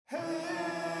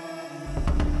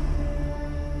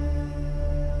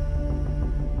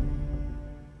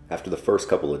After the first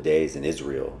couple of days in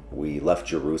Israel, we left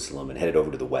Jerusalem and headed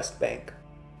over to the West Bank.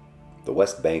 The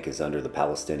West Bank is under the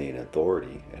Palestinian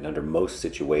Authority, and under most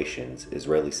situations,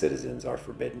 Israeli citizens are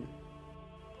forbidden.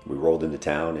 We rolled into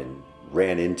town and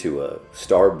ran into a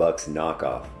Starbucks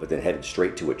knockoff, but then headed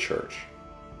straight to a church.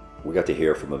 We got to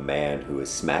hear from a man who is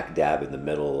smack dab in the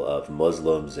middle of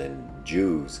Muslims and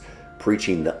Jews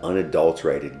preaching the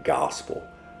unadulterated gospel.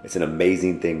 It's an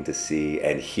amazing thing to see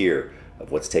and hear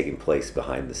of what's taking place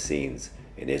behind the scenes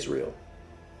in Israel.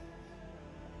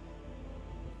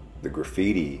 The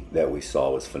graffiti that we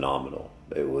saw was phenomenal.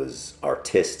 It was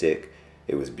artistic,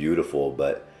 it was beautiful,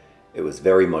 but it was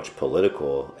very much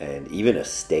political and even a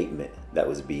statement that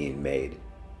was being made.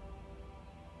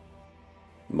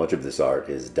 Much of this art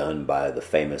is done by the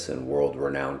famous and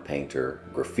world-renowned painter,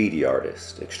 graffiti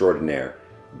artist extraordinaire,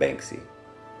 Banksy.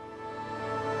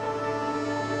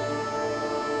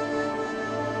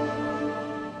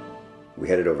 We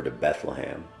headed over to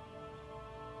Bethlehem.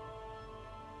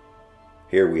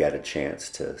 Here we had a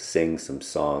chance to sing some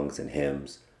songs and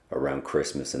hymns around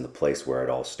Christmas in the place where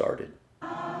it all started.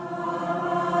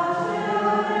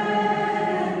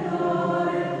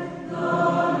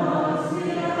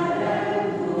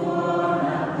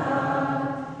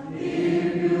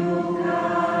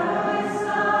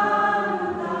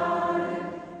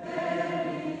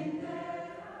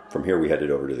 From here we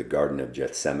headed over to the Garden of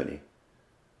Gethsemane.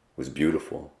 It was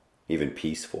beautiful, even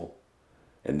peaceful,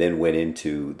 and then went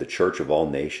into the Church of all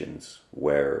nations,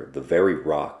 where the very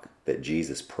rock that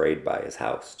Jesus prayed by is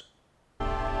housed.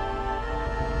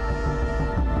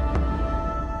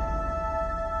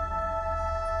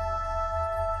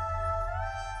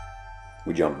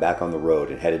 We jumped back on the road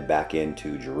and headed back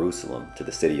into Jerusalem to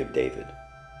the city of David.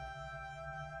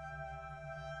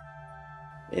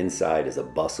 Inside is a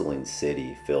bustling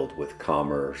city filled with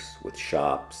commerce, with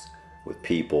shops, with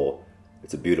people.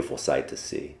 It's a beautiful sight to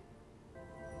see.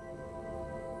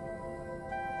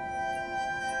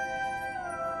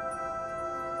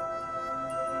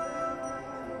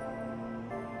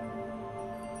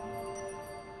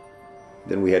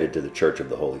 Then we headed to the Church of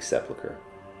the Holy Sepulchre.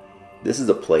 This is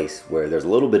a place where there's a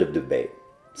little bit of debate.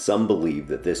 Some believe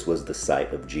that this was the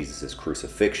site of Jesus'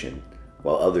 crucifixion,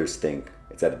 while others think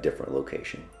it's at a different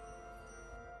location.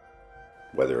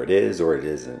 Whether it is or it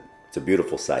isn't, it's a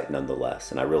beautiful sight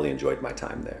nonetheless, and I really enjoyed my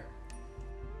time there.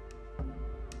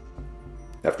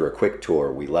 After a quick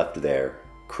tour, we left there,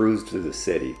 cruised through the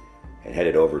city, and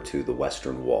headed over to the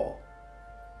Western Wall.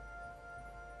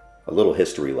 A little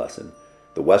history lesson.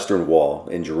 The Western Wall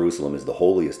in Jerusalem is the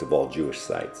holiest of all Jewish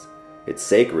sites. It's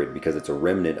sacred because it's a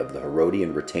remnant of the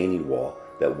Herodian retaining wall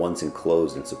that once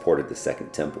enclosed and supported the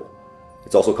Second Temple.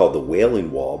 It's also called the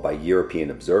Wailing Wall by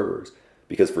European observers,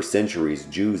 because for centuries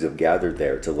Jews have gathered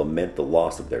there to lament the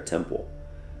loss of their temple.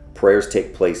 Prayers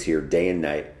take place here day and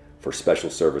night for special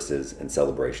services and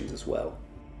celebrations as well.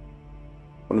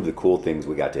 One of the cool things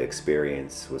we got to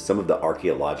experience was some of the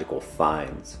archaeological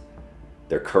finds.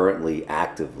 They're currently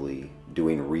actively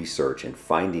doing research and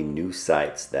finding new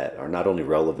sites that are not only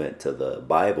relevant to the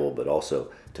Bible, but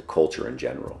also to culture in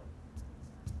general.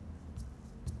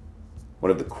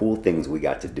 One of the cool things we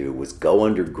got to do was go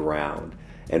underground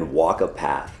and walk a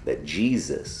path that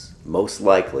Jesus, most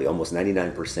likely, almost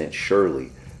 99%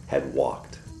 surely, had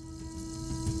walked.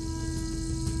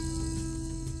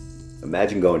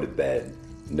 Imagine going to bed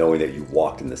knowing that you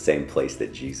walked in the same place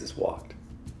that Jesus walked.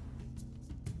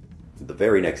 The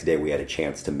very next day we had a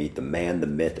chance to meet the man, the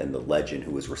myth, and the legend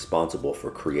who was responsible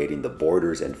for creating the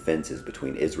borders and fences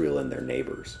between Israel and their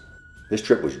neighbors. This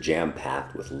trip was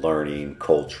jam-packed with learning,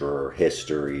 culture,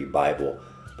 history, Bible,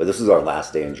 but this was our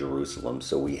last day in Jerusalem,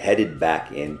 so we headed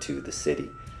back into the city.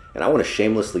 And I want to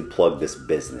shamelessly plug this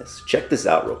business. Check this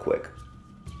out real quick.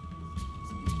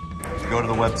 Go to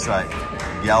the website,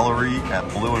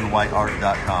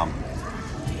 gallery@blueandwhiteart.com.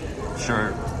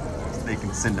 Sure, they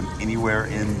can send them anywhere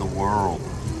in the world.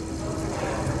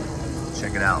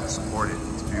 Check it out, support it,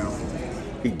 it's beautiful.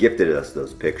 He gifted us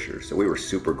those pictures, so we were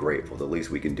super grateful. The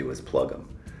least we can do is plug them.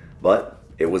 But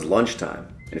it was lunchtime,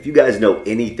 and if you guys know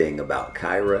anything about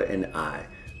Kyra and I,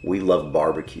 we love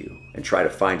barbecue and try to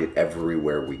find it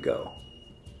everywhere we go.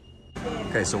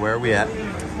 Okay, so where are we at?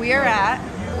 We are at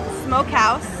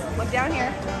Smokehouse. Look down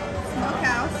here.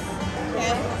 Smokehouse.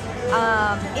 Okay.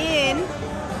 In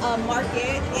a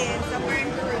market in somewhere in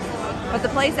Jerusalem. But the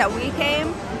place that we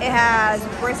came, it has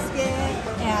brisket,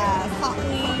 it has hot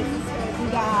wings, we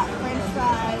got French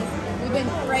fries. We've been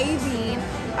craving.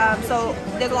 So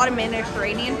there's a lot of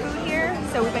Mediterranean food here.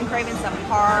 So we've been craving some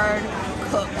hard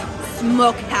cooked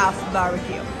smokehouse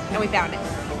barbecue, and we found it.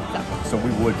 So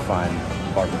we would find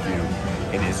barbecue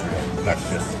in Israel. That's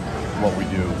just what we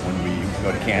do when we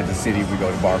go to Kansas City, we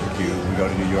go to barbecue, we go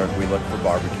to New York, we look for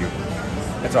barbecue.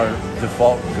 It's our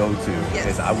default go-to. Yes.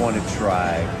 Is I want to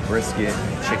try brisket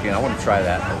and chicken. I want to try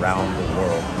that around the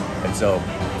world. And so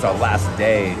it's our last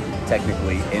day,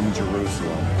 technically, in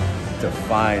Jerusalem to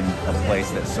find a place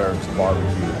that serves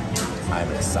barbecue.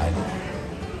 I'm excited.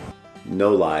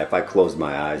 No lie, if I closed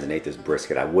my eyes and ate this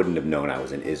brisket, I wouldn't have known I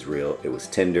was in Israel. It was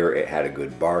tender, it had a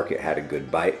good bark, it had a good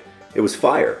bite. It was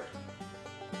fire.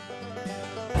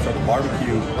 So the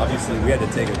barbecue, obviously we had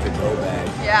to take a to-go bag.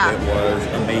 Yeah. It was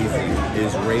amazing.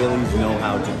 Israelis know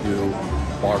how to do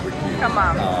barbecue. Come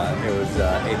on. It was A+.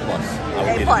 I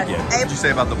would A+. get it again. What did you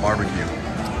say about the barbecue?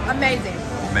 Amazing.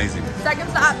 Amazing. Second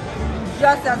stop,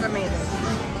 just as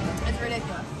amazing. It's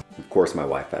ridiculous. Of course, my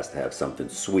wife has to have something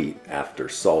sweet after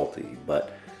salty,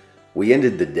 but we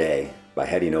ended the day by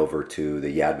heading over to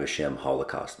the Yad Vashem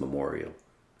Holocaust Memorial.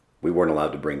 We weren't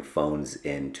allowed to bring phones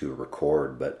in to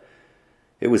record, but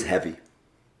it was heavy.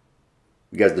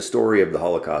 Because the story of the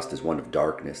Holocaust is one of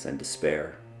darkness and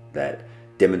despair that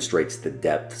demonstrates the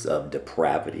depths of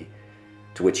depravity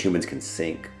to which humans can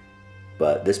sink.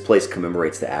 But this place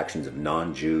commemorates the actions of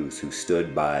non-Jews who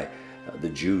stood by the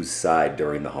Jews' side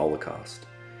during the Holocaust.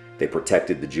 They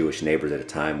protected the Jewish neighbors at a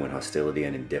time when hostility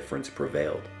and indifference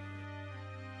prevailed.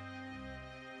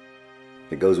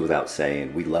 It goes without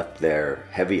saying, we left there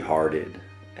heavy-hearted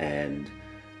and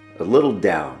a little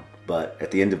down, but at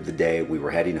the end of the day, we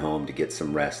were heading home to get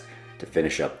some rest to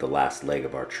finish up the last leg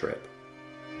of our trip.